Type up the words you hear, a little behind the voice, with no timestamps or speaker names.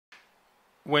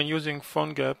When using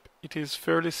PhoneGap, it is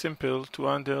fairly simple to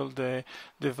handle the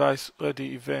device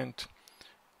ready event.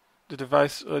 The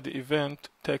device ready event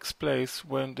takes place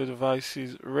when the device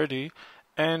is ready,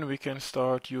 and we can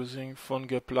start using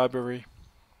PhoneGap library.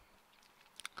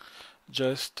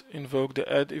 Just invoke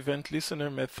the add event listener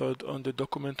method on the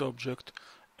document object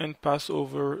and pass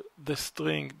over the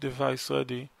string device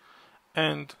ready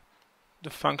and the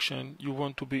function you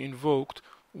want to be invoked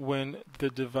when the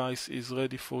device is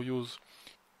ready for use.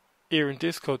 Here in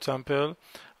this code sample,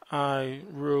 I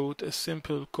wrote a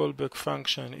simple callback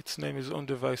function. Its name is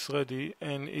onDeviceReady,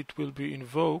 and it will be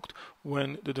invoked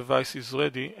when the device is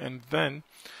ready, and then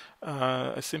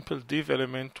a simple div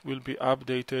element will be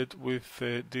updated with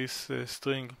this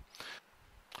string.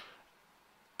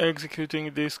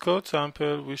 Executing this code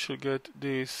sample, we should get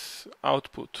this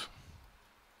output.